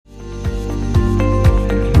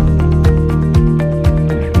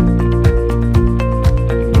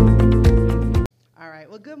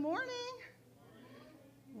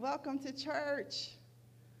welcome to church.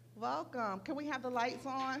 Welcome. Can we have the lights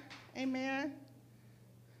on? Amen.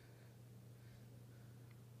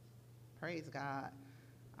 Praise God.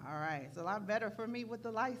 All right. It's a lot better for me with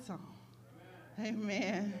the lights on.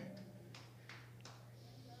 Amen.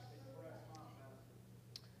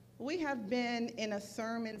 We have been in a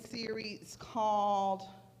sermon series called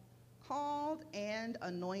and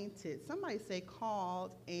Anointed. Somebody say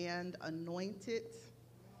called and anointed.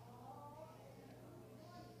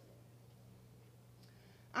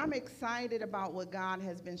 I'm excited about what God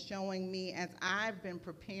has been showing me as I've been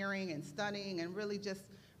preparing and studying and really just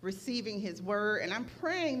receiving his word. And I'm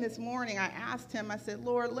praying this morning. I asked him, I said,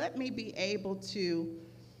 Lord, let me be able to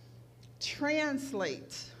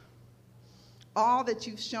translate all that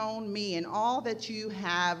you've shown me and all that you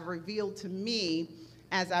have revealed to me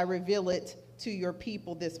as I reveal it to your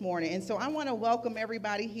people this morning. And so I want to welcome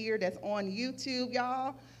everybody here that's on YouTube,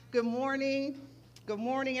 y'all. Good morning. Good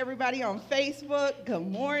morning, everybody on Facebook. Good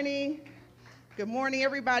morning. Good morning,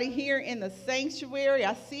 everybody here in the sanctuary.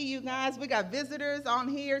 I see you guys. We got visitors on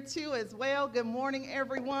here, too, as well. Good morning,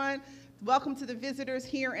 everyone. Welcome to the visitors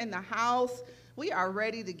here in the house. We are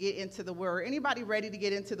ready to get into the word. Anybody ready to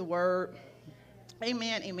get into the word?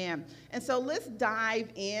 Amen, amen. And so let's dive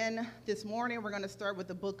in this morning. We're going to start with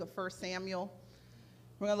the book of 1 Samuel.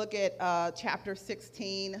 We're going to look at chapter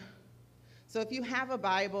 16. So if you have a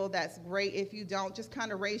Bible, that's great. If you don't, just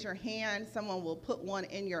kind of raise your hand. Someone will put one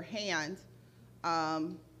in your hand.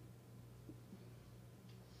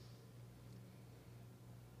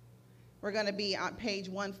 We're going to be on page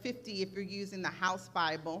 150 if you're using the House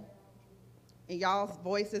Bible. And y'all's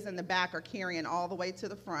voices in the back are carrying all the way to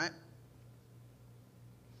the front.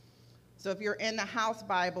 So if you're in the House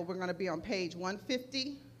Bible, we're going to be on page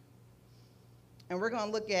 150. And we're going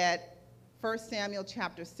to look at 1 Samuel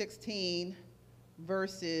chapter 16,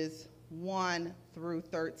 verses 1 through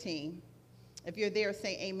 13. If you're there,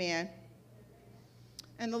 say amen.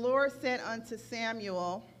 And the Lord said unto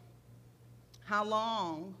Samuel, how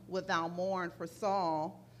long wilt thou mourn for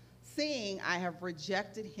Saul, seeing I have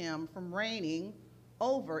rejected him from reigning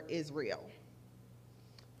over Israel?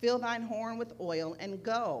 Fill thine horn with oil, and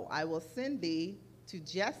go. I will send thee to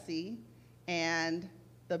Jesse and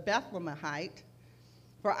the Bethlehemite,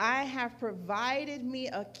 for I have provided me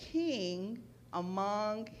a king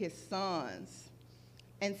among his sons.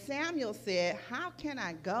 And Samuel said, how can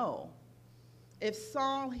I go? If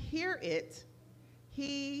Saul hear it,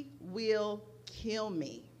 he will kill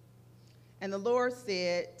me. And the Lord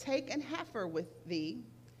said, take an heifer with thee,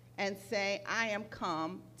 and say, I am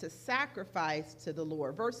come to sacrifice to the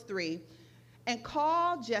Lord. Verse 3, and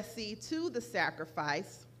call Jesse to the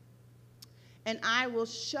sacrifice, and I will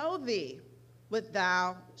show thee what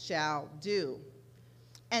thou shalt do.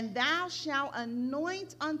 And thou shalt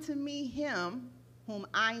anoint unto me him whom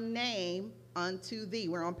I name unto thee.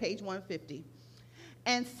 We're on page 150.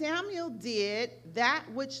 And Samuel did that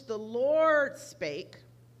which the Lord spake,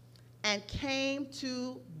 and came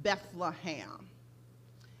to Bethlehem.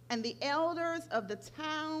 And the elders of the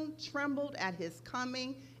town trembled at his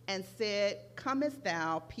coming, and said, comest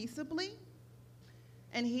thou peaceably?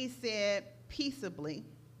 And he said, peaceably.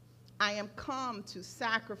 I am come to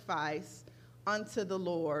sacrifice unto the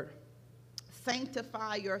Lord.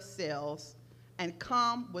 Sanctify yourselves, and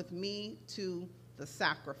come with me to the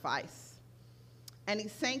sacrifice. And he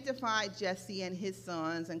sanctified Jesse and his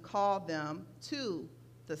sons, and called them to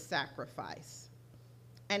the sacrifice.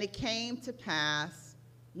 And it came to pass,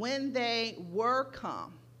 when they were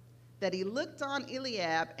come, that he looked on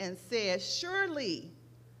Eliab and said, surely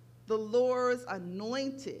the Lord's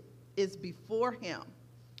anointed is before him.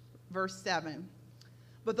 Verse 7,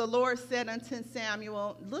 but the Lord said unto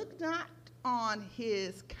Samuel, look not on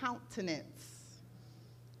his countenance,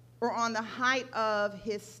 or on the height of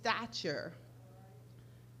his stature,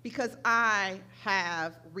 because I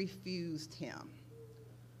have refused him.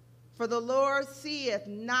 For the Lord seeth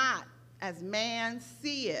not as man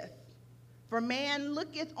seeth. For man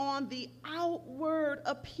looketh on the outward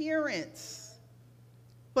appearance,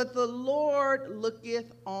 but the Lord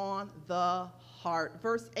looketh on the heart.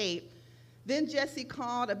 Verse 8, then Jesse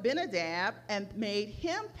called Abinadab and made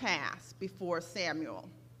him pass before Samuel.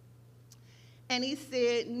 And he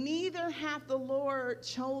said, neither hath the Lord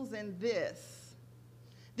chosen this.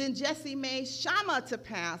 Then Jesse made Shammah to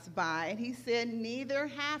pass by, and he said, neither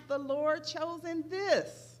hath the Lord chosen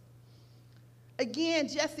this. Again,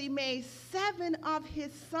 Jesse made 7 of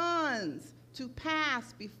his sons to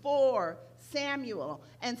pass before Samuel.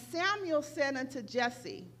 And Samuel said unto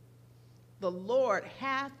Jesse, the Lord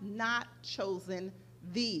hath not chosen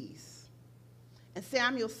these. And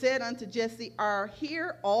Samuel said unto Jesse, are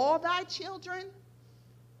here all thy children?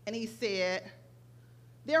 And he said,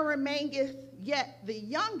 there remaineth yet the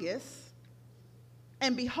youngest,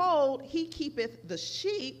 and behold, he keepeth the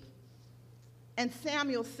sheep. And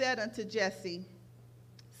Samuel said unto Jesse,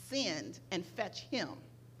 send and fetch him,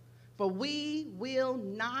 for we will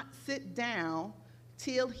not sit down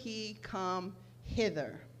till he come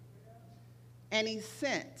hither. And he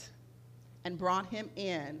sent and brought him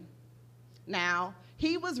in. Now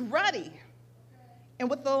he was ruddy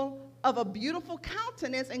and of a beautiful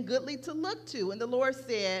countenance and goodly to look to. And the Lord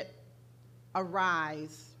said,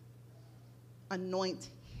 arise, anoint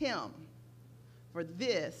him, for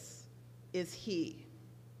this is he.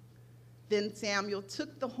 Then Samuel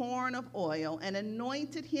took the horn of oil and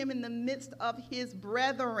anointed him in the midst of his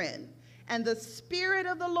brethren. And the Spirit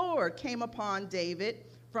of the Lord came upon David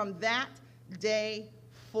from that day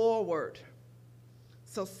forward.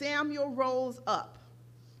 So Samuel rose up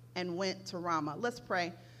and went to Ramah. Let's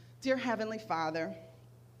pray. Dear Heavenly Father,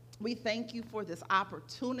 we thank you for this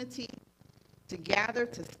opportunity to gather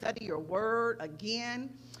to study your word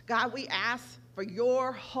again. God, we ask for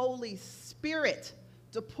your Holy Spirit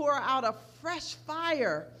to pour out a fresh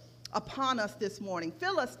fire upon us this morning.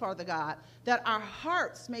 Fill us, Father God, that our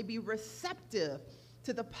hearts may be receptive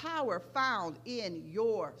to the power found in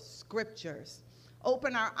your scriptures.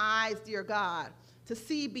 Open our eyes, dear God, to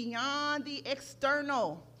see beyond the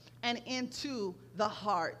external and into the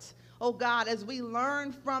heart. Oh God, as we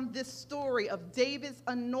learn from this story of David's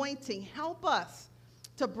anointing, help us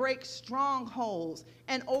to break strongholds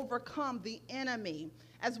and overcome the enemy.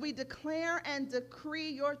 As we declare and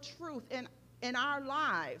decree your truth in our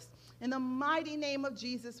lives, in the mighty name of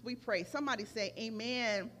Jesus we pray. Somebody say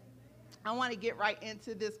amen. I want to get right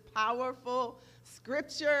into this powerful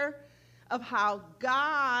scripture of how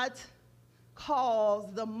God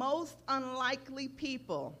calls the most unlikely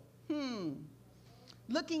people,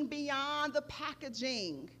 looking beyond the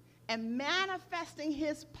packaging and manifesting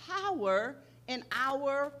his power in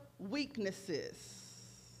our weaknesses.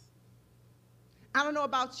 I don't know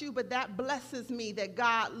about you, but that blesses me that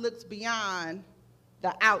God looks beyond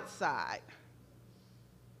the outside.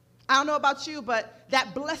 I don't know about you, but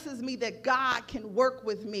that blesses me that God can work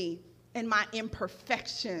with me in my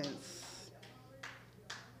imperfections.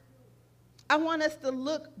 I want us to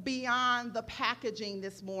look beyond the packaging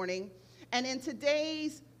this morning. And in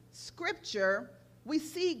today's scripture, we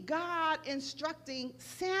see God instructing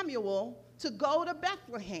Samuel to go to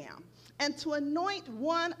Bethlehem and to anoint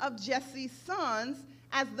one of Jesse's sons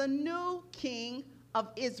as the new king of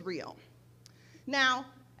Israel. Now,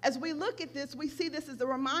 as we look at this, we see this as a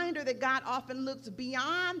reminder that God often looks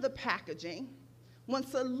beyond the packaging when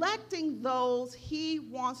selecting those he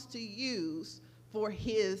wants to use for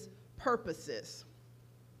his purposes.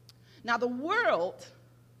 Now, the world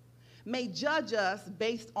may judge us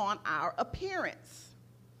based on our appearance,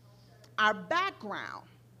 our background,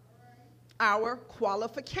 our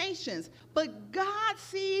qualifications, but God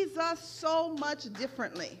sees us so much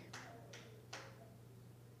differently.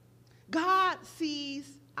 God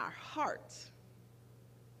sees our heart.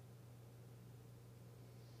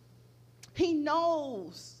 He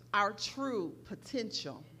knows our true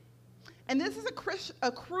potential. And this is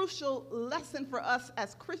a crucial lesson for us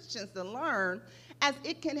as Christians to learn, as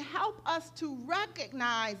it can help us to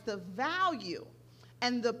recognize the value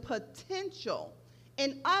and the potential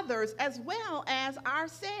in others as well as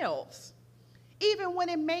ourselves, even when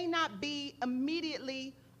it may not be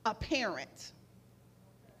immediately apparent.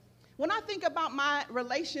 When I think about my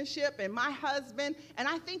relationship and my husband, and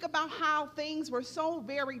I think about how things were so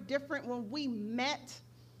very different when we met,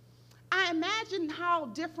 I imagine how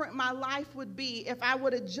different my life would be if I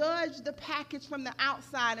would have judged the package from the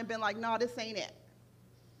outside and been like, no, this ain't it.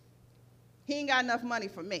 He ain't got enough money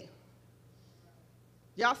for me.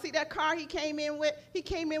 Y'all see that car he came in with? He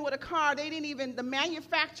came in with a car. The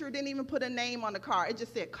manufacturer didn't even put a name on the car. It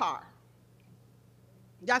just said car.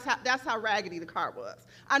 That's how raggedy the car was.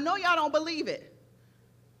 I know y'all don't believe it.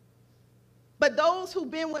 But those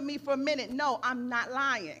who've been with me for a minute know I'm not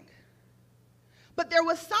lying. But there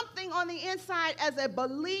was something on the inside as a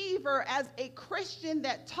believer, as a Christian,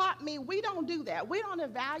 that taught me we don't do that. We don't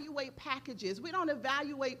evaluate packages. We don't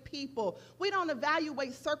evaluate people. We don't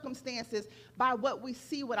evaluate circumstances by what we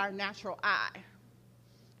see with our natural eye.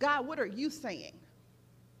 God, what are you saying?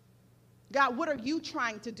 God, what are you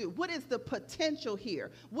trying to do? What is the potential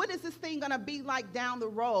here? What is this thing going to be like down the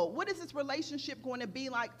road? What is this relationship going to be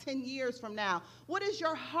like 10 years from now? What is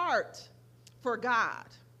your heart for God?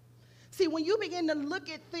 See, when you begin to look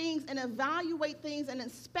at things and evaluate things and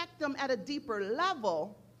inspect them at a deeper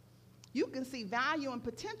level, you can see value and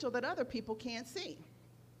potential that other people can't see.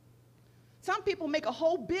 Some people make a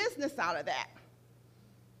whole business out of that.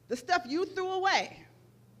 the stuff you threw away,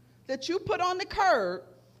 that you put on the curb.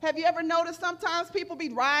 Have you ever noticed sometimes people be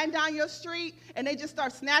riding down your street and they just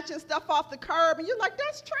start snatching stuff off the curb and you're like,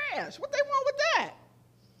 that's trash. What they want with that?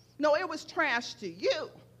 No, it was trash to you.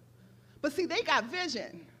 But see, they got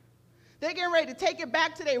vision. They're getting ready to take it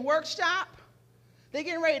back to their workshop. They're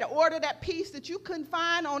getting ready to order that piece that you couldn't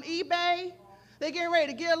find on eBay. They're getting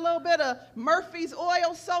ready to get a little bit of Murphy's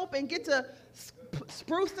oil soap and get to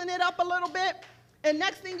sprucing it up a little bit. And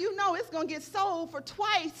next thing you know, it's going to get sold for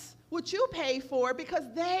twice what you paid for it because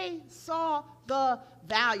they saw the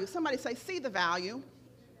value. Somebody say, see the value.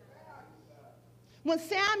 When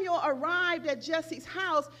Samuel arrived at Jesse's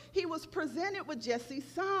house, he was presented with Jesse's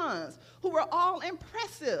sons, who were all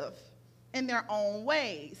impressive in their own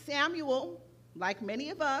ways. Samuel, like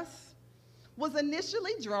many of us, was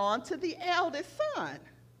initially drawn to the eldest son,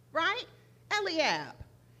 right? Eliab.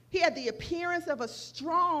 He had the appearance of a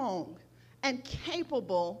strong and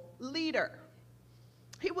capable leader.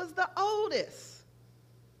 He was the oldest.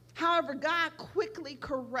 However, God quickly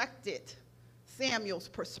corrected Samuel's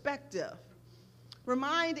perspective,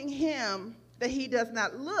 reminding him that he does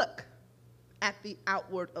not look at the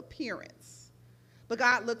outward appearance, but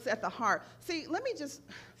God looks at the heart. See, let me just,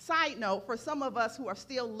 side note, for some of us who are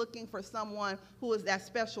still looking for someone who is that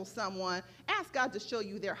special someone, ask God to show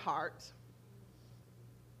you their heart.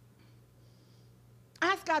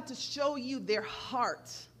 Ask God to show you their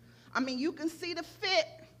heart. I mean, you can see the fit.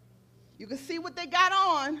 You can see what they got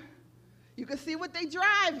on. You can see what they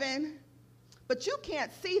driving. But you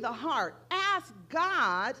can't see the heart. Ask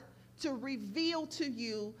God to reveal to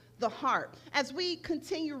you the heart. As we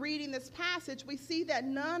continue reading this passage, we see that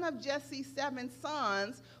none of Jesse's 7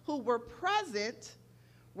 sons who were present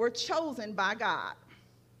were chosen by God.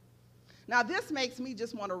 Now, this makes me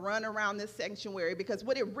just want to run around this sanctuary because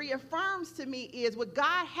what it reaffirms to me is what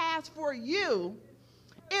God has for you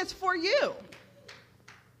is for you.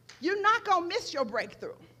 You're not going to miss your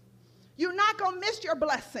breakthrough. You're not going to miss your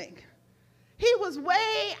blessing. He was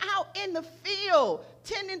way out in the field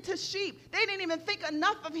tending to sheep. They didn't even think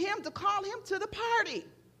enough of him to call him to the party.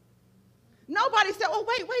 Nobody said, oh,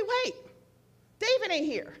 wait. David ain't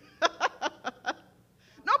here.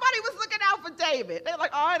 Nobody was looking out for David. They're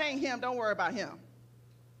like, oh, it ain't him. Don't worry about him.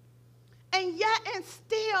 And yet and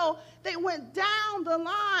still, they went down the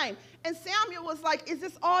line. And Samuel was like, is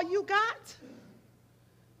this all you got?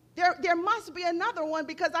 There must be another one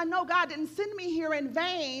because I know God didn't send me here in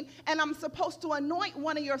vain and I'm supposed to anoint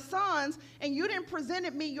one of your sons and you didn't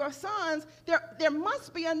present me your sons. There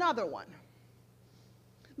must be another one.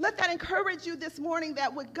 Let that encourage you this morning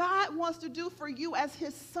that what God wants to do for you as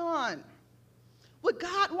his son, what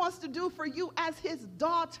God wants to do for you as his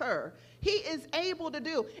daughter, he is able to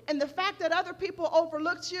do. And the fact that other people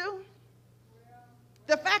overlooked you,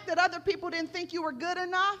 the fact that other people didn't think you were good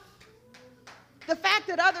enough, the fact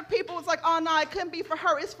that other people was like, oh, no, it couldn't be for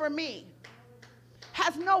her, it's for me,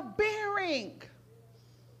 has no bearing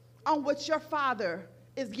on what your Father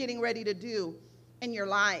is getting ready to do in your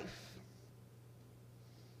life.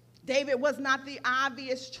 David was not the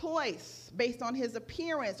obvious choice based on his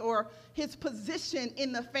appearance or his position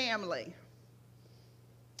in the family.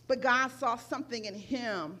 But God saw something in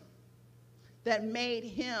him that made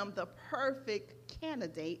him the perfect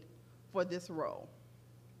candidate for this role.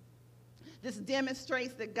 This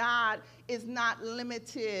demonstrates that God is not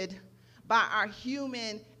limited by our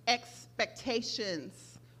human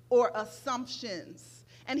expectations or assumptions.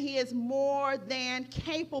 And he is more than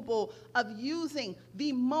capable of using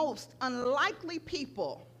the most unlikely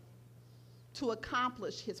people to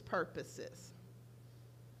accomplish his purposes.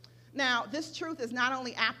 Now, this truth is not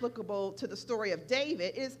only applicable to the story of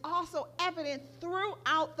David, it is also evident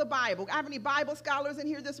throughout the Bible. I have any Bible scholars in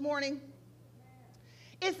here this morning?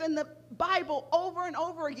 It's in the Bible over and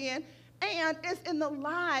over again, and it's in the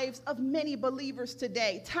lives of many believers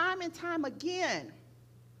today. Time and time again,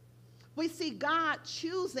 we see God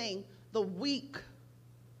choosing the weak,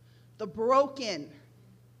 the broken,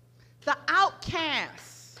 the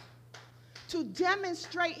outcasts to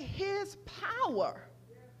demonstrate his power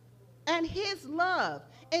and his love.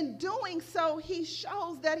 In doing so, he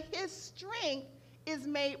shows that his strength is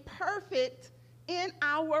made perfect in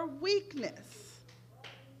our weakness.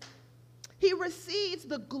 He receives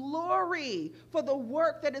the glory for the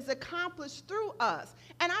work that is accomplished through us.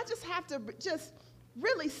 And I just have to just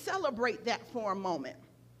really celebrate that for a moment.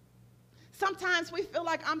 Sometimes we feel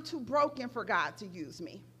like I'm too broken for God to use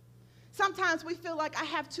me. Sometimes we feel like I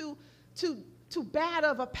have too bad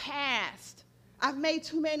of a past. I've made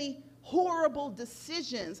too many horrible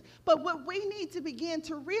decisions. But what we need to begin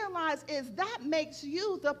to realize is that makes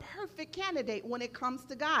you the perfect candidate when it comes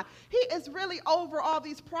to God. He is really over all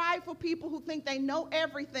these prideful people who think they know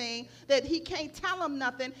everything, that he can't tell them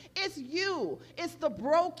nothing. It's you. It's the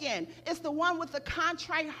broken. It's the one with the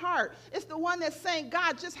contrite heart. It's the one that's saying,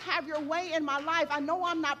 God, just have your way in my life. I know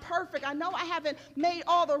I'm not perfect. I know I haven't made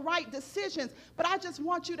all the right decisions, but I just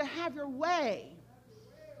want you to have your way.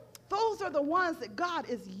 Those are the ones that God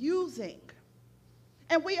is using.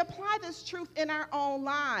 And we apply this truth in our own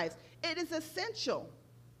lives. It is essential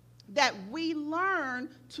that we learn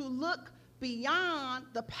to look beyond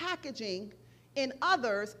the packaging in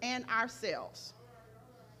others and ourselves.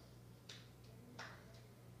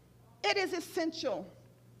 It is essential.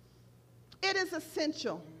 It is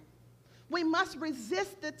essential. We must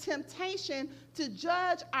resist the temptation to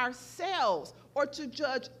judge ourselves or to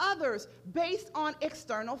judge others based on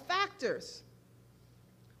external factors.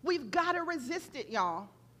 We've got to resist it, y'all.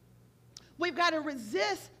 We've got to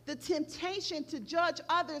resist the temptation to judge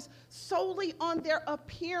others solely on their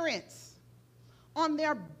appearance, on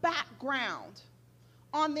their background,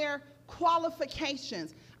 on their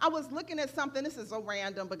qualifications. I was looking at something, this is so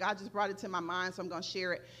random, but God just brought it to my mind, so I'm going to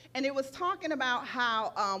share it. And it was talking about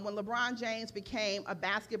how when LeBron James became a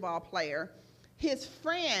basketball player, his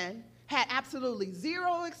friend had absolutely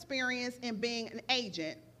zero experience in being an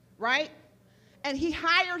agent, right? And he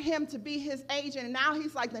hired him to be his agent, and now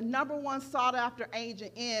he's like the #1 sought-after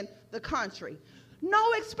agent in the country.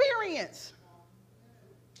 No experience.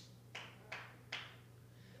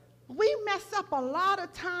 We mess up a lot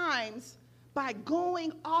of times by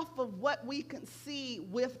going off of what we can see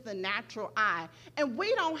with the natural eye. And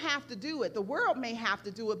we don't have to do it. The world may have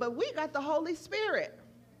to do it, but we got the Holy Spirit.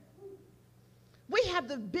 We have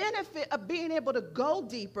the benefit of being able to go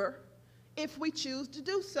deeper if we choose to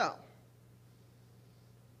do so.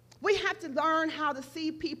 We have to learn how to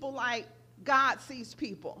see people like God sees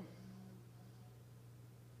people.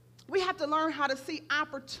 We have to learn how to see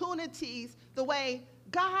opportunities the way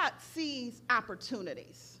God sees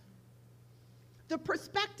opportunities. The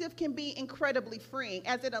perspective can be incredibly freeing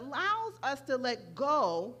as it allows us to let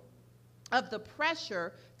go of the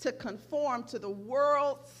pressure to conform to the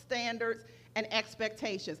world's standards and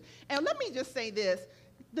expectations. And let me just say this,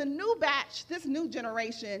 the new batch, this new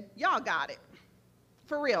generation, y'all got it.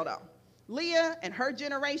 For real though. Leah and her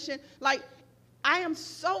generation, like, I am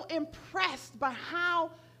so impressed by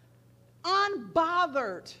how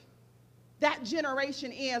unbothered that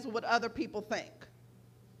generation is with what other people think.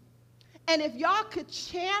 And if y'all could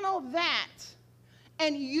channel that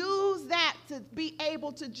and use that to be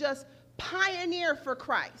able to just pioneer for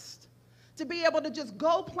Christ, to be able to just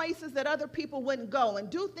go places that other people wouldn't go and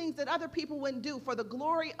do things that other people wouldn't do for the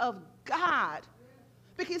glory of God.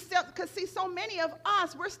 Because see, so many of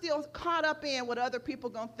us, we're still caught up in what other people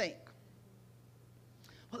gonna think.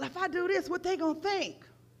 Well, if I do this, what they gonna think?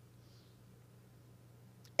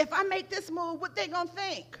 If I make this move, what they gonna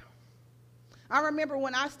think? I remember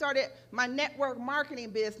when I started my network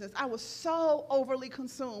marketing business, I was so overly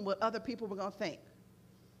consumed with what other people were gonna think.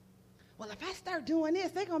 Well, if I start doing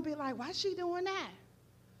this, they're gonna be like, why is she doing that?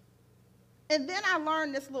 And then I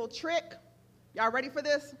learned this little trick. Y'all ready for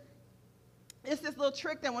this? It's this little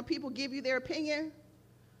trick that when people give you their opinion,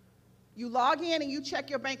 you log in and you check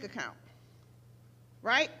your bank account,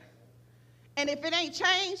 right? And if it ain't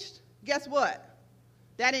changed, guess what?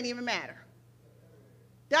 That didn't even matter.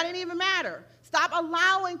 That didn't even matter. Stop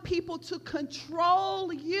allowing people to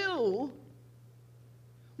control you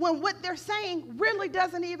when what they're saying really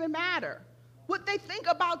doesn't even matter. What they think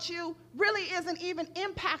about you really isn't even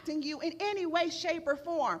impacting you in any way, shape, or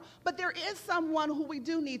form. But there is someone who we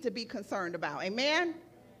do need to be concerned about. Amen?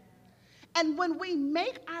 And when we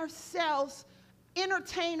make ourselves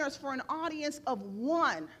entertainers for an audience of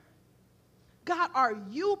one, God, are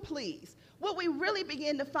you pleased? What we really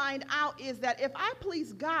begin to find out is that if I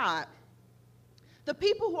please God, the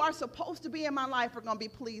people who are supposed to be in my life are going to be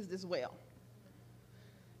pleased as well.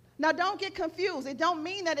 Now, don't get confused. It don't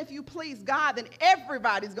mean that if you please God, then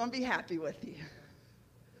everybody's going to be happy with you.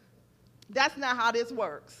 That's not how this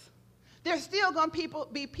works. There's still going to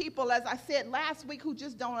be people, as I said last week, who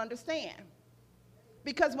just don't understand.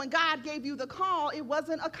 Because when God gave you the call, it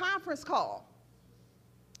wasn't a conference call.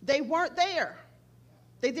 They weren't there.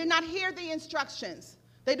 They did not hear the instructions.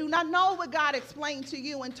 They do not know what God explained to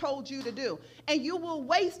you and told you to do. And you will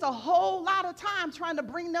waste a whole lot of time trying to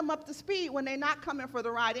bring them up to speed when they're not coming for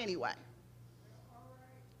the ride anyway.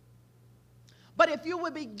 But if you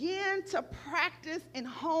would begin to practice and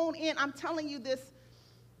hone in, I'm telling you this,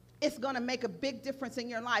 it's going to make a big difference in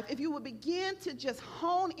your life. If you would begin to just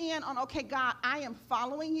hone in on, okay, God, I am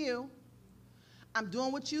following you. I'm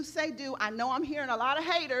doing what you say do. I know I'm hearing a lot of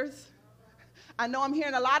haters. I know I'm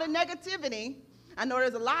hearing a lot of negativity. I know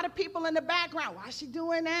there's a lot of people in the background. Why is she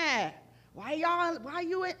doing that? Why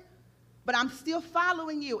you in? But I'm still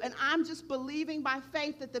following you. And I'm just believing by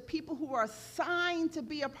faith that the people who are assigned to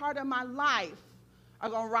be a part of my life are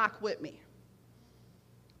going to rock with me.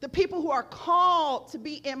 The people who are called to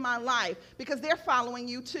be in my life, because they're following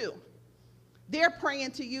you too. They're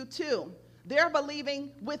praying to you too. They're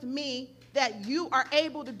believing with me that you are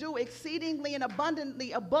able to do exceedingly and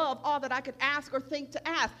abundantly above all that I could ask or think to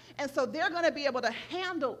ask. And so they're going to be able to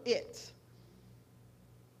handle it.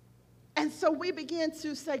 And so we begin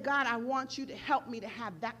to say, God, I want you to help me to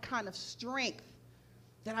have that kind of strength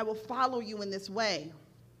that I will follow you in this way.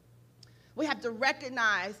 We have to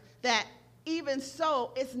recognize that even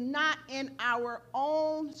so, it's not in our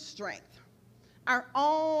own strength, our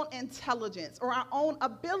own intelligence, or our own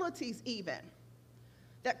abilities even,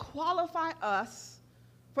 that qualify us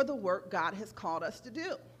for the work God has called us to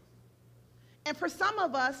do. And for some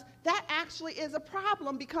of us, that actually is a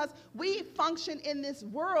problem, because we function in this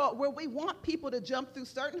world where we want people to jump through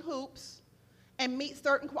certain hoops and meet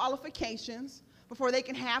certain qualifications before they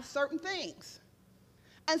can have certain things.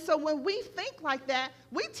 And so when we think like that,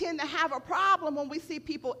 we tend to have a problem when we see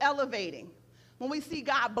people elevating, when we see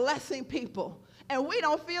God blessing people, and we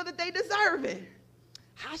don't feel that they deserve it.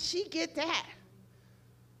 How'd she get that?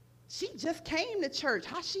 She just came to church.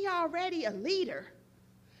 How's she already a leader?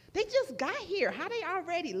 They just got here. How they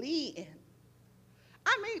already leading?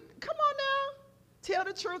 I mean, come on now. Tell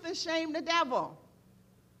the truth and shame the devil.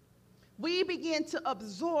 We begin to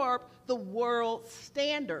absorb the world's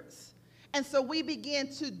standards. And so we begin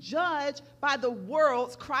to judge by the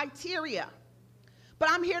world's criteria. But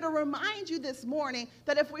I'm here to remind you this morning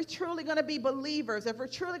that if we're truly going to be believers, if we're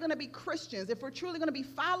truly going to be Christians, if we're truly going to be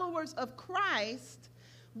followers of Christ,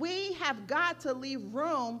 we have got to leave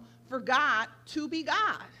room for God to be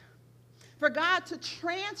God, for God to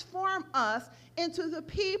transform us into the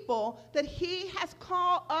people that he has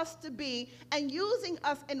called us to be, and using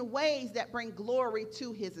us in ways that bring glory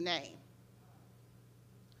to his name.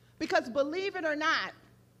 Because believe it or not,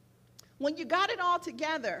 when you got it all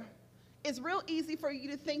together, it's real easy for you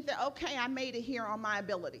to think that, okay, I made it here on my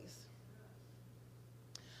abilities.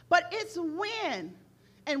 But it's when,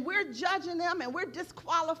 and we're judging them and we're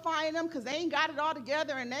disqualifying them because they ain't got it all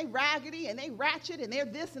together and they raggedy and they ratchet and they're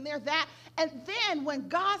this and they're that. And then when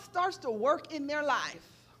God starts to work in their life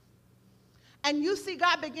and you see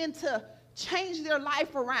God begin to change their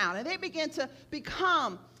life around and they begin to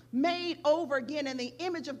become made over again in the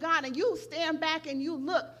image of God, and you stand back and you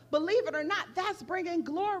look, believe it or not, that's bringing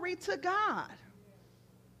glory to God.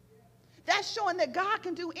 That's showing that God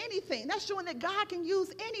can do anything. That's showing that God can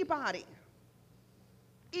use anybody,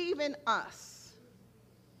 even us.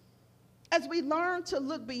 As we learn to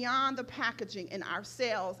look beyond the packaging in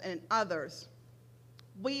ourselves and in others,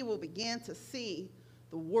 we will begin to see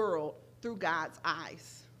the world through God's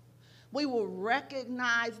eyes. We will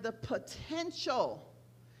recognize the potential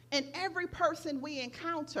in every person we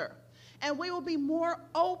encounter. And we will be more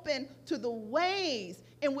open to the ways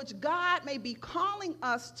in which God may be calling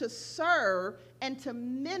us to serve and to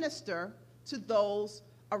minister to those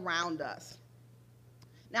around us.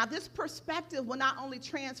 Now, this perspective will not only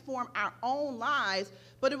transform our own lives,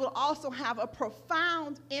 but it will also have a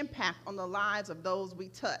profound impact on the lives of those we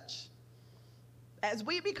touch. As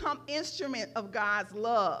we become instruments of God's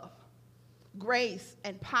love, grace,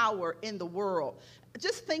 and power in the world.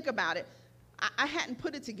 Just think about it. I hadn't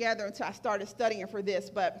put it together until I started studying for this,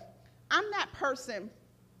 but I'm that person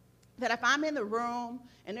that if I'm in the room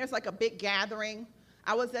and there's like a big gathering,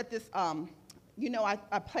 I was at this,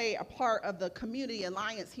 I play a part of the Community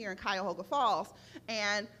Alliance here in Cuyahoga Falls,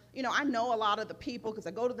 and, I know a lot of the people because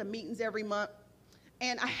I go to the meetings every month,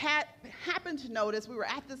 and I happened to notice we were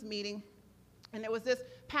at this meeting, and there was this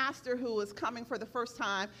pastor who was coming for the first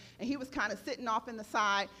time, and he was kind of sitting off in the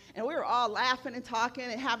side, and we were all laughing and talking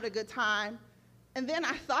and having a good time. And then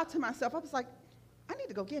I thought to myself, I was like, I need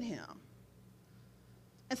to go get him.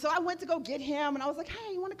 And so I went to go get him, and I was like,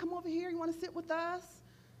 hey, you want to come over here? You want to sit with us?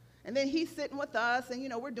 And then he's sitting with us, and,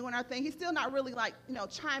 we're doing our thing. He's still not really,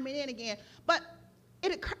 chiming in again. But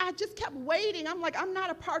I just kept waiting. I'm like, I'm not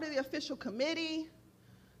a part of the official committee.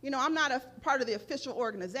 I'm not a part of the official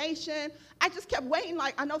organization. I just kept waiting,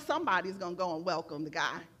 like, I know somebody's going to go and welcome the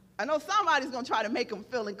guy. I know somebody's going to try to make him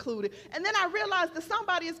feel included. And then I realized that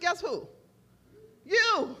somebody is, guess who?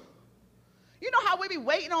 You. You know how we be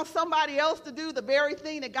waiting on somebody else to do the very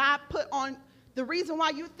thing that God put on? The reason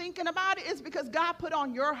why you're thinking about it is because God put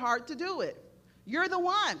on your heart to do it. You're the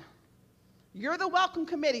one. You're the welcome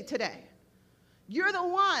committee today. You're the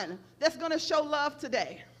one that's going to show love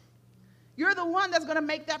today. You're the one that's going to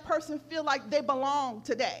make that person feel like they belong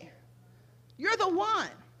today. You're the one.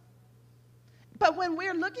 But when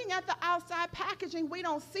we're looking at the outside packaging, we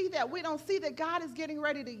don't see that. We don't see that God is getting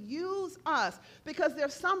ready to use us because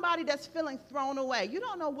there's somebody that's feeling thrown away. You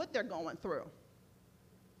don't know what they're going through.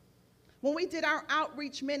 When we did our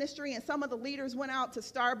outreach ministry and some of the leaders went out to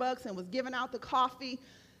Starbucks and was giving out the coffee,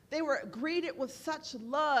 they were greeted with such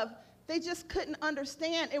love. They just couldn't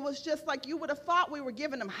understand. It was just like you would have thought we were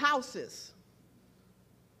giving them houses.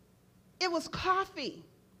 It was coffee.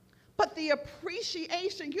 But the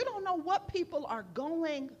appreciation, you don't know what people are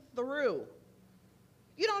going through.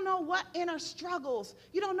 You don't know what inner struggles.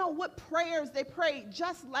 You don't know what prayers they prayed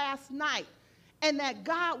just last night. And that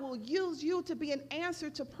God will use you to be an answer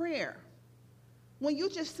to prayer. When you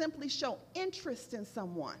just simply show interest in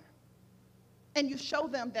someone and you show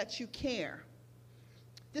them that you care.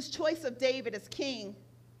 This choice of David as king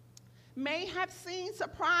may have seemed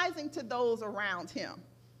surprising to those around him.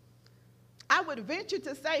 I would venture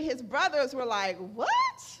to say his brothers were like,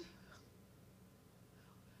 what?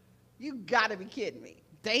 You gotta be kidding me.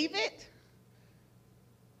 David?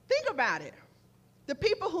 Think about it. The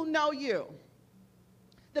people who know you,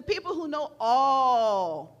 the people who know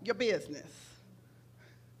all your business,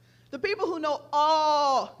 the people who know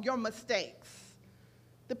all your mistakes,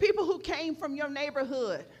 the people who came from your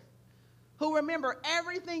neighborhood, who remember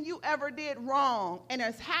everything you ever did wrong and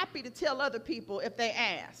is happy to tell other people if they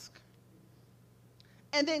ask.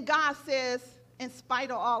 And then God says, in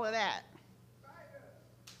spite of all of that,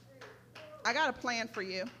 I got a plan for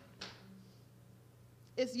you.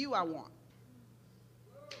 It's you I want.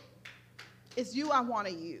 It's you I want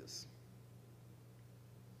to use.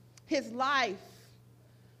 His life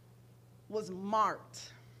was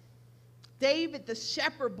marked. David, the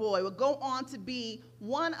shepherd boy, would go on to be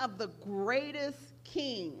one of the greatest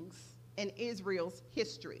kings in Israel's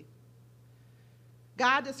history.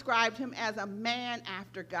 God described him as a man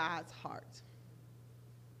after God's heart.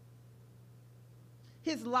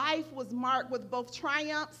 His life was marked with both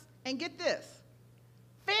triumphs and, get this,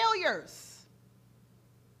 failures.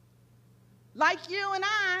 Like you and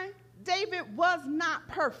I, David was not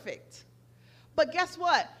perfect. But guess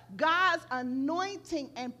what? God's anointing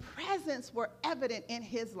and presence were evident in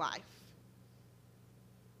his life.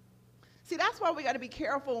 See, that's why we got to be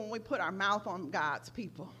careful when we put our mouth on God's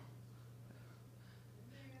people.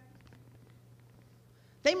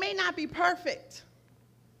 They may not be perfect.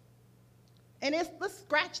 And let's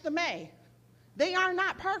scratch the may. They are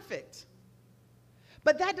not perfect.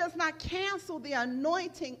 But that does not cancel the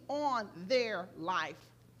anointing on their life.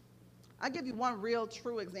 I'll give you one real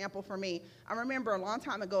true example for me. I remember a long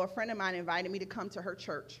time ago, a friend of mine invited me to come to her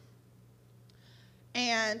church.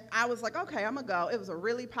 And I was like, okay, I'm going to go. It was a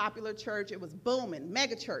really popular church. It was booming,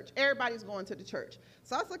 mega church. Everybody's going to the church.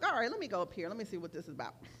 So I was like, all right, let me go up here. Let me see what this is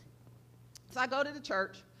about. So I go to the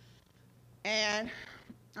church, and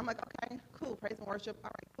I'm like, okay, cool, praise and worship.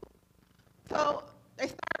 All right, cool. So they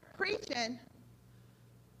started preaching,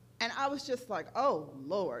 and I was just like, oh,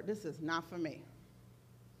 Lord, this is not for me.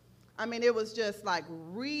 I mean, it was just like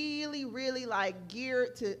really, really like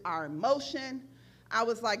geared to our emotion. I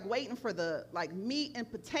was like waiting for the like meat and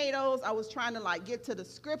potatoes. I was trying to like get to the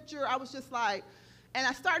scripture. I was just like, and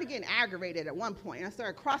I started getting aggravated at one point. I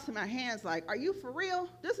started crossing my hands like, are you for real?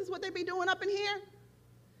 This is what they be doing up in here?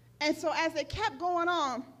 And so as it kept going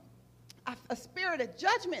on, a spirit of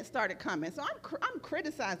judgment started coming. So I'm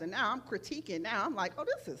criticizing now. I'm critiquing now. I'm like, oh,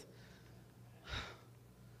 this is,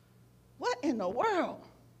 what in the world?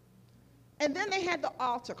 And then they had the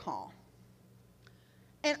altar call.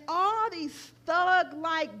 And all these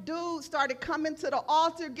thug-like dudes started coming to the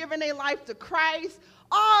altar, giving their life to Christ.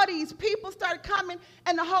 All these people started coming,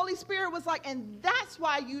 and the Holy Spirit was like, and that's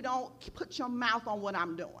why you don't put your mouth on what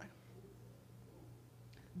I'm doing.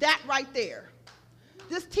 That right there.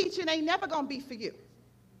 This teaching ain't never going to be for you.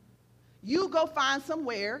 You go find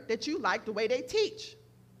somewhere that you like the way they teach.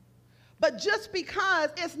 But just because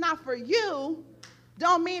it's not for you,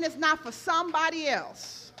 don't mean it's not for somebody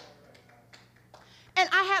else. And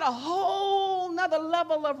I had a whole nother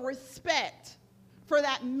level of respect for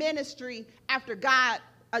that ministry after God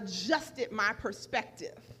adjusted my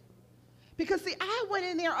perspective. Because, see, I went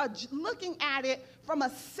in there looking at it from a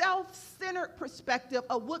self-centered perspective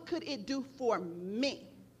of what could it do for me.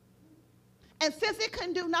 And since it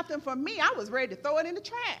couldn't do nothing for me, I was ready to throw it in the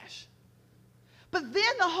trash. But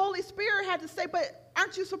then the Holy Spirit had to say, but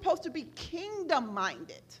aren't you supposed to be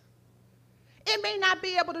kingdom-minded? It may not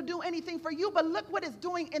be able to do anything for you, but look what it's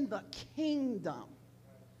doing in the kingdom.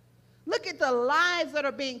 Look at the lives that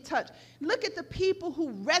are being touched. Look at the people who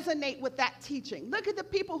resonate with that teaching. Look at the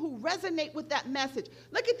people who resonate with that message.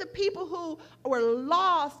 Look at the people who were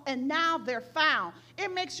lost and now they're found.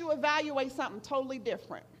 It makes you evaluate something totally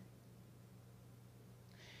different.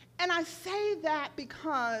 And I say that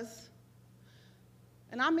because,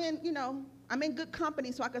 and I'm in good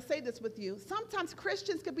company, so I can say this with you. Sometimes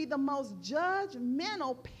Christians can be the most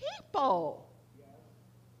judgmental people.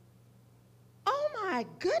 Oh my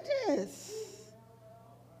goodness.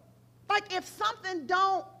 Like if something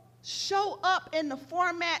don't show up in the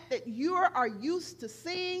format that you are used to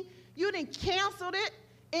seeing, you done canceled it.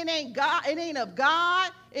 It ain't God, it ain't of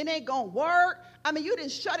God, it ain't gonna work. I mean, you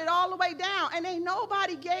didn't shut it all the way down, and ain't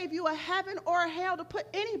nobody gave you a heaven or a hell to put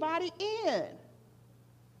anybody in.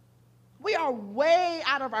 We are way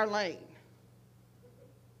out of our lane.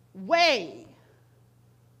 Way.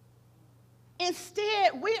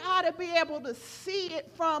 Instead, we ought to be able to see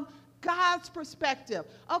it from God's perspective.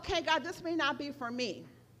 Okay, God, this may not be for me,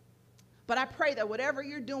 but I pray that whatever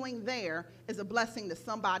you're doing there is a blessing to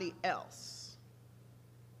somebody else.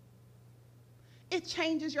 It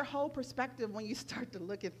changes your whole perspective when you start to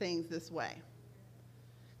look at things this way.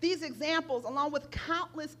 These examples, along with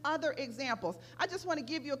countless other examples, I just want to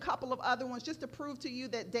give you a couple of other ones just to prove to you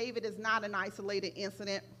that David is not an isolated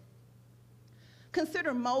incident.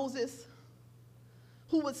 Consider Moses,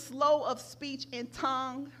 who was slow of speech and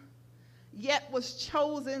tongue, yet was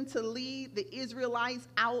chosen to lead the Israelites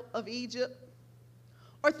out of Egypt.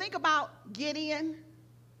 Or think about Gideon,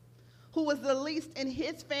 who was the least in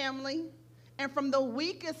his family and from the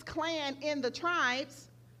weakest clan in the tribes,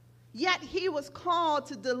 yet he was called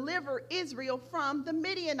to deliver Israel from the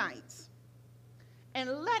Midianites. And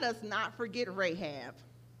let us not forget Rahab,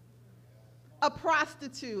 a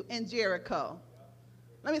prostitute in Jericho.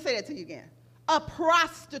 Let me say that to you again. A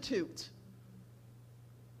prostitute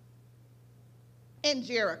in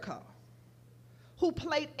Jericho who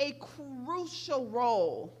played a crucial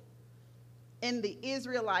role in the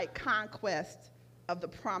Israelite conquest of the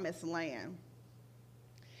promised land.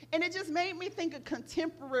 And it just made me think of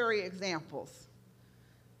contemporary examples.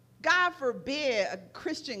 God forbid a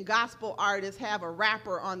Christian gospel artist have a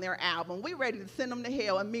rapper on their album. We ready to send them to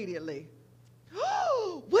hell immediately.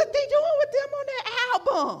 Oh, what they doing with them on their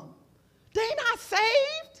album? They not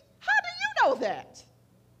saved? How do you know that?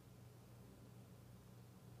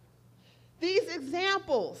 These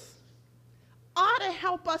examples ought to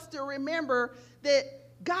help us to remember that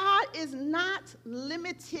God is not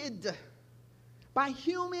limited by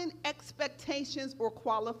human expectations or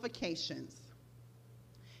qualifications.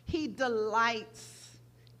 He delights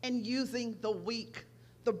in using the weak,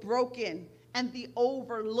 the broken, and the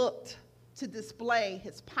overlooked to display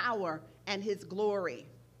his power and his glory.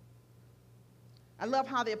 I love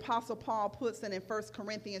how the Apostle Paul puts it in 1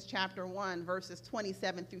 Corinthians chapter 1, verses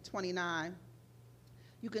 27 through 29.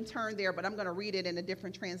 You can turn there, but I'm going to read it in a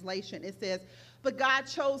different translation. It says, "But God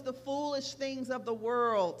chose the foolish things of the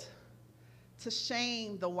world to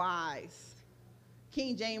shame the wise."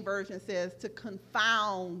 King James Version says, to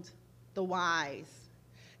confound the wise.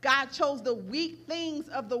 God chose the weak things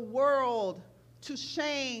of the world to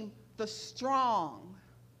shame the strong.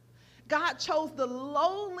 God chose the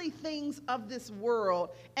lowly things of this world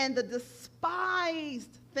and the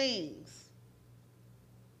despised things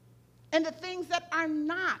and the things that are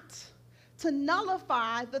not, to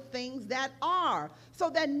nullify the things that are, so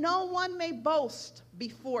that no one may boast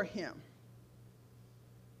before him.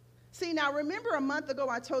 See, now remember a month ago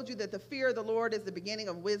I told you that the fear of the Lord is the beginning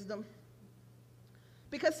of wisdom?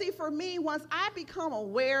 Because see, for me, once I become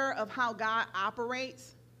aware of how God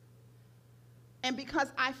operates, and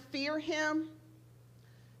because I fear him,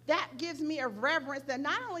 that gives me a reverence that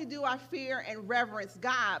not only do I fear and reverence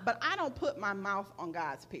God, but I don't put my mouth on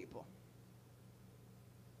God's people.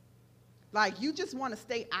 Like, you just want to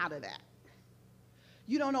stay out of that.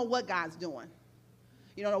 You don't know what God's doing.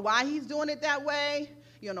 You don't know why he's doing it that way.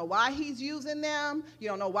 You don't know why he's using them. You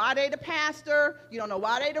don't know why they the pastor. You don't know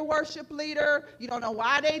why they the worship leader. You don't know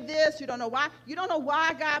why they this. You don't know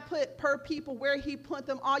why God put per people where he put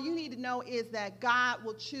them. All you need to know is that God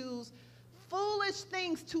will choose foolish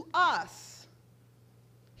things to us.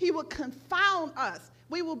 He will confound us.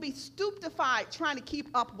 We will be stupefied trying to keep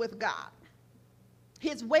up with God.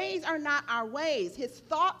 His ways are not our ways. His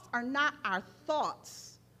thoughts are not our thoughts.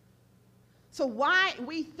 So why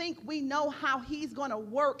we think we know how he's going to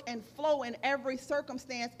work and flow in every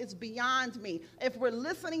circumstance is beyond me. If we're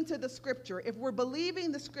listening to the scripture, if we're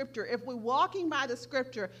believing the scripture, if we're walking by the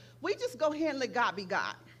scripture, we just go ahead and let God be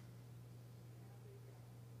God.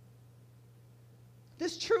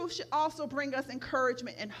 This truth should also bring us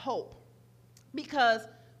encouragement and hope, because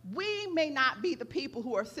we may not be the people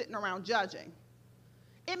who are sitting around judging.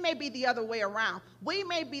 It may be the other way around. We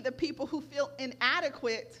may be the people who feel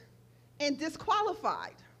inadequate and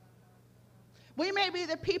disqualified. We may be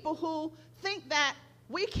the people who think that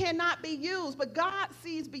we cannot be used, but God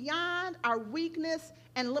sees beyond our weakness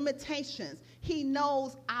and limitations. He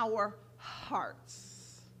knows our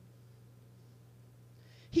hearts.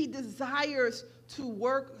 He desires to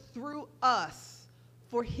work through us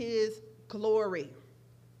for his glory.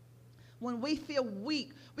 When we feel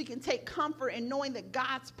weak, we can take comfort in knowing that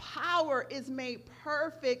God's power is made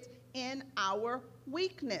perfect in our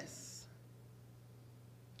weakness.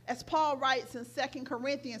 As Paul writes in 2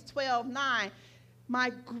 Corinthians 12:9,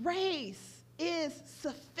 my grace is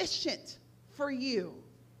sufficient for you,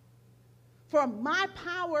 for my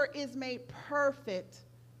power is made perfect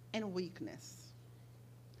in weakness.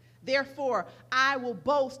 Therefore, I will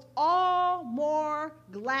boast all more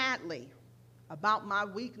gladly about my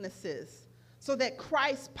weaknesses, so that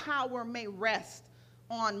Christ's power may rest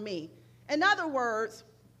on me. In other words,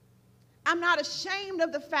 I'm not ashamed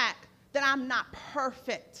of the fact that I'm not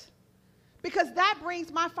perfect, because that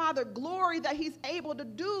brings my Father glory that he's able to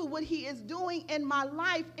do what he is doing in my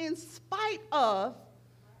life in spite of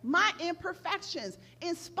my imperfections,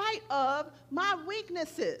 in spite of my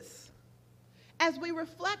weaknesses. As we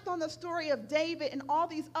reflect on the story of David and all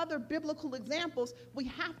these other biblical examples, we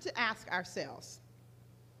have to ask ourselves,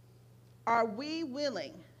 are we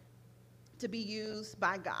willing to be used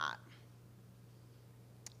by God?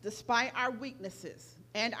 Despite our weaknesses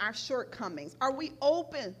and our shortcomings, are we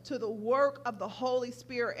open to the work of the Holy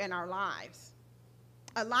Spirit in our lives,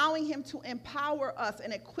 allowing him to empower us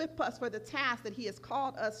and equip us for the task that he has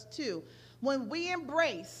called us to? When we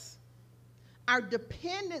embrace our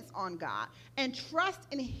dependence on God and trust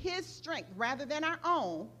in his strength rather than our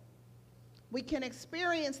own, we can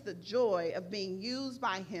experience the joy of being used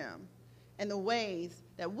by him in the ways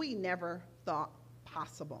that we never thought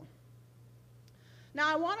possible.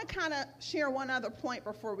 Now, I want to kind of share one other point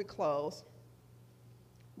before we close.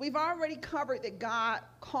 We've already covered that God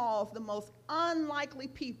calls the most unlikely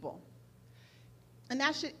people, and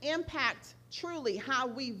that should impact truly how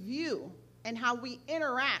we view and how we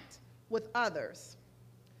interact with others.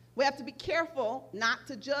 We have to be careful not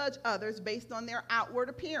to judge others based on their outward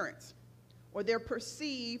appearance or their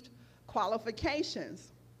perceived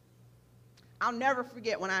qualifications. I'll never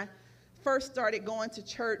forget when I first started going to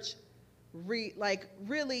church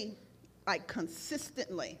really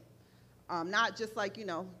consistently, not just like,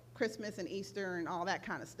 Christmas and Easter and all that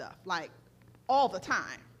kind of stuff, like all the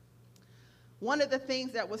time. One of the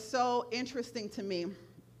things that was so interesting to me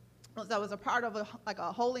was I was a part of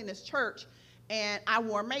a holiness church, and I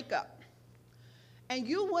wore makeup. And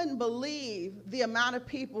you wouldn't believe the amount of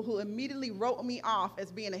people who immediately wrote me off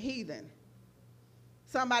as being a heathen.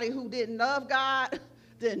 Somebody who didn't love God,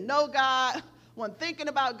 didn't know God, wasn't thinking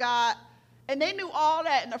about God, and they knew all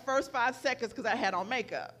that in the first 5 seconds because I had on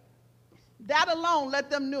makeup. That alone let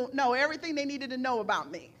them know everything they needed to know about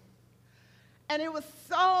me. And it was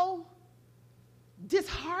so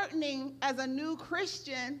disheartening as a new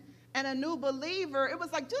Christian and a new believer. It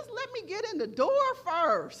was like, just let me get in the door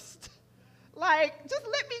first. Like, just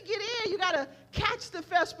let me get in. You got to catch the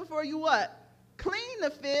fish before you what? Clean the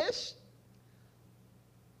fish.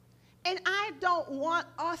 And I don't want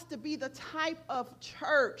us to be the type of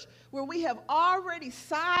church where we have already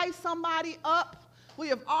sized somebody up. We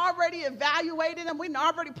have already evaluated them. We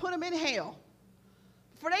already put them in hell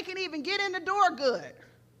before they can even get in the door good.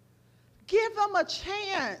 Give them a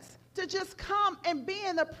chance to just come and be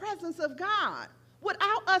in the presence of God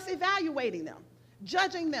without us evaluating them,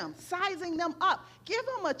 judging them, sizing them up. Give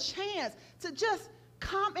them a chance to just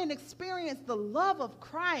come and experience the love of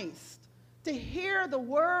Christ, to hear the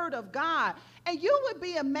word of God. And you would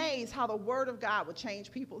be amazed how the word of God would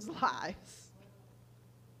change people's lives.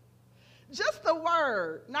 Just the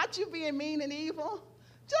word, not you being mean and evil,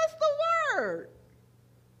 just the word.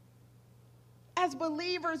 As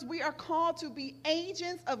believers, we are called to be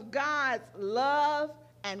agents of God's love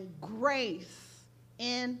and grace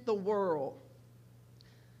in the world,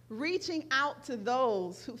 reaching out to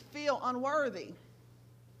those who feel unworthy,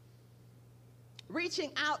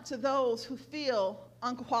 reaching out to those who feel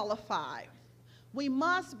unqualified. We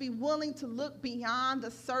must be willing to look beyond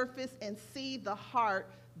the surface and see the heart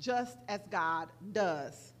just as God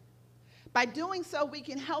does. By doing so, we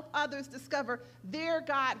can help others discover their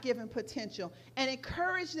God-given potential and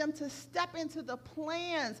encourage them to step into the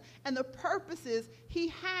plans and the purposes he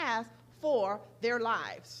has for their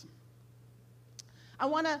lives. I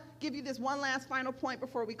want to give you this one last final point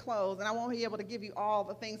before we close, and I won't be able to give you all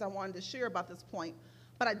the things I wanted to share about this point,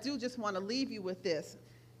 but I do just want to leave you with this.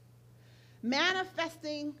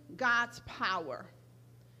 Manifesting God's power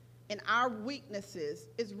in our weaknesses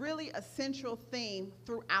is really a central theme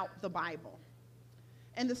throughout the Bible.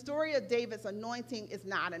 And the story of David's anointing is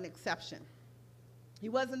not an exception. He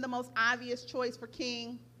wasn't the most obvious choice for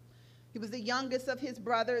king. He was the youngest of his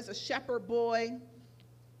brothers, a shepherd boy,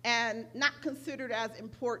 and not considered as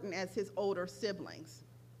important as his older siblings.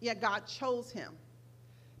 Yet God chose him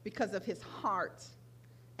because of his heart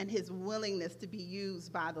and his willingness to be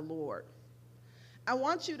used by the Lord. I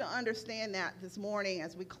want you to understand that this morning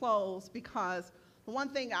as we close, because the one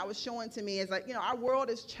thing God was showing to me is that, our world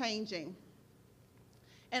is changing.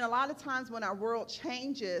 And a lot of times when our world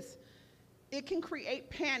changes, it can create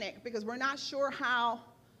panic because we're not sure how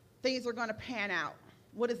things are going to pan out.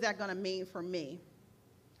 What is that going to mean for me?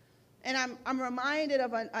 And I'm reminded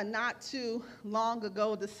of a not too long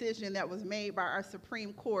ago decision that was made by our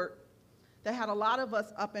Supreme Court that had a lot of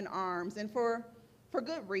us up in arms, and for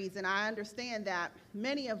good reason. I understand that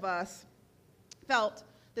many of us felt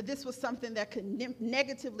that this was something that could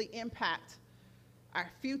negatively impact our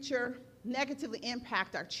future, negatively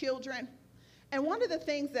impact our children. And one of the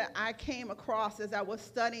things that I came across as I was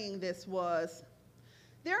studying this was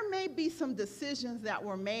there may be some decisions that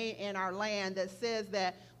were made in our land that says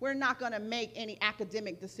that we're not going to make any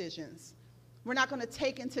academic decisions. We're not going to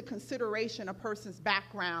take into consideration a person's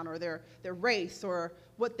background or their race or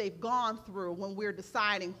what they've gone through when we're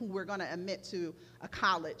deciding who we're going to admit to a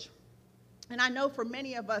college. And I know for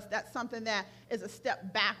many of us that's something that is a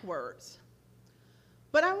step backwards.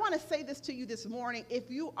 But I want to say this to you this morning.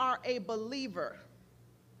 If you are a believer,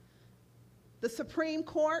 the Supreme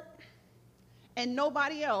Court and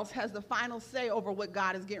nobody else has the final say over what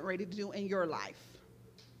God is getting ready to do in your life.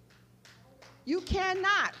 You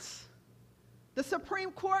cannot. The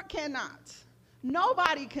Supreme Court cannot.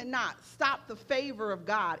 Nobody cannot stop the favor of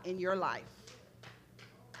God in your life.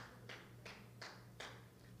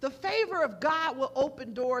 The favor of God will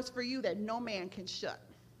open doors for you that no man can shut.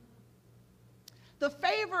 The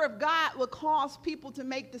favor of God will cause people to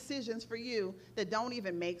make decisions for you that don't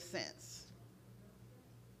even make sense.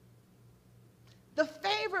 The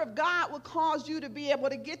favor of God will cause you to be able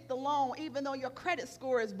to get the loan even though your credit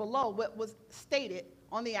score is below what was stated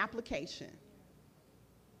on the application.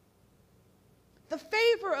 The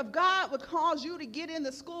favor of God would cause you to get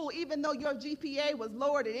into school even though your GPA was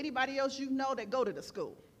lower than anybody else you know that go to the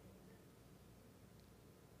school.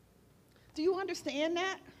 Do you understand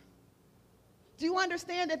that? Do you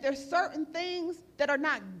understand that there's certain things that are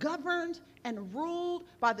not governed and ruled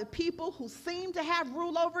by the people who seem to have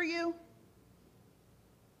rule over you?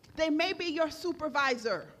 They may be your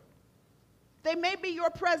supervisor. They may be your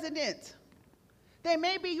president. They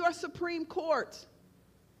may be your Supreme Court.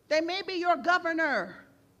 They may be your governor.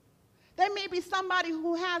 They may be somebody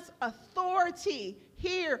who has authority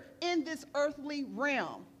here in this earthly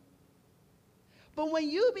realm. But when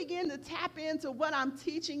you begin to tap into what I'm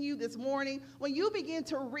teaching you this morning, when you begin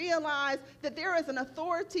to realize that there is an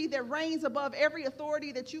authority that reigns above every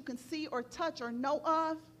authority that you can see or touch or know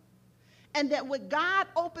of, and that when God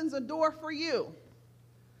opens a door for you,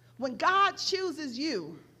 when God chooses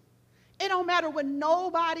you, it don't matter what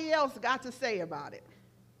nobody else got to say about it.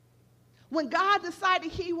 When God decided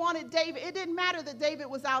he wanted David, it didn't matter that David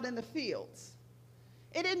was out in the fields.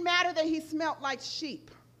 It didn't matter that he smelled like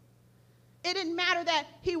sheep. It didn't matter that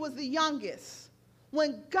he was the youngest.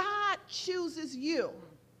 When God chooses you,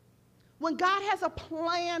 when God has a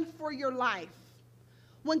plan for your life,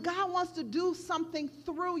 when God wants to do something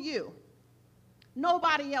through you,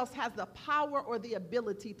 nobody else has the power or the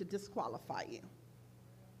ability to disqualify you.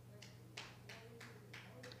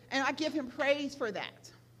 And I give him praise for that.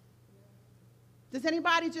 Does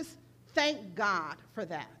anybody just thank God for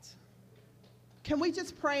that? Can we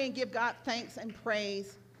just pray and give God thanks and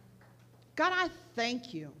praise? God, I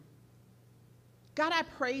thank you. God, I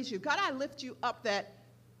praise you. God, I lift you up that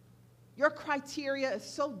your criteria is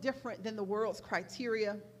so different than the world's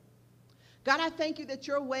criteria. God, I thank you that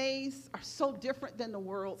your ways are so different than the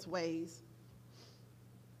world's ways.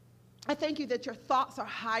 I thank you that your thoughts are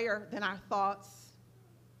higher than our thoughts.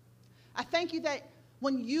 I thank you that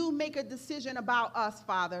when you make a decision about us,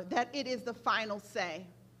 Father, that it is the final say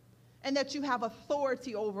and that you have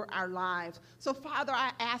authority over our lives. So, Father,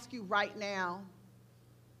 I ask you right now,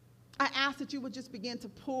 I ask that you would just begin to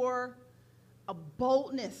pour a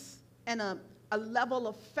boldness and a level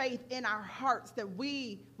of faith in our hearts that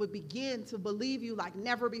we would begin to believe you like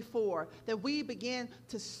never before, that we begin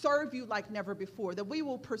to serve you like never before, that we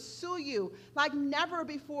will pursue you like never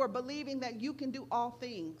before, believing that you can do all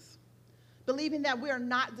things. believing that we are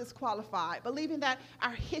not disqualified, believing that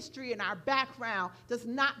our history and our background does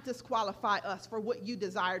not disqualify us for what you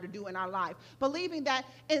desire to do in our life, believing that,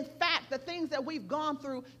 in fact, the things that we've gone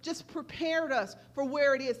through just prepared us for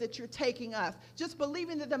where it is that you're taking us, just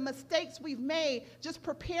believing that the mistakes we've made just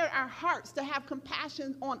prepared our hearts to have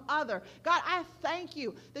compassion on others. God, I thank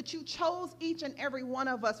you that you chose each and every one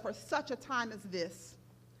of us for such a time as this.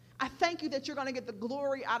 I thank you that you're going to get the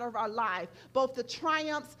glory out of our life, both the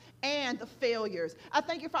triumphs and the failures. I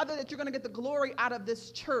thank you, Father, that you're going to get the glory out of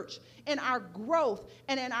this church in our growth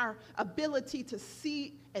and in our ability to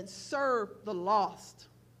see and serve the lost.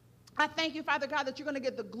 I thank you, Father God, that you're going to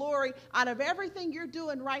get the glory out of everything you're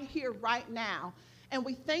doing right here, right now. And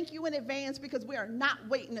we thank you in advance because we are not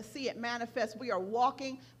waiting to see it manifest. We are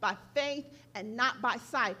walking by faith and not by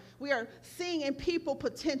sight. We are seeing in people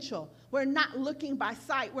potential. We're not looking by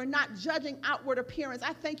sight. We're not judging outward appearance.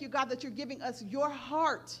 I thank you, God, that you're giving us your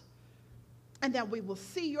heart and that we will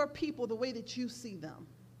see your people the way that you see them.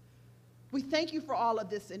 We thank you for all of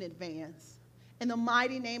this in advance. In the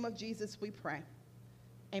mighty name of Jesus, we pray.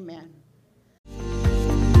 Amen.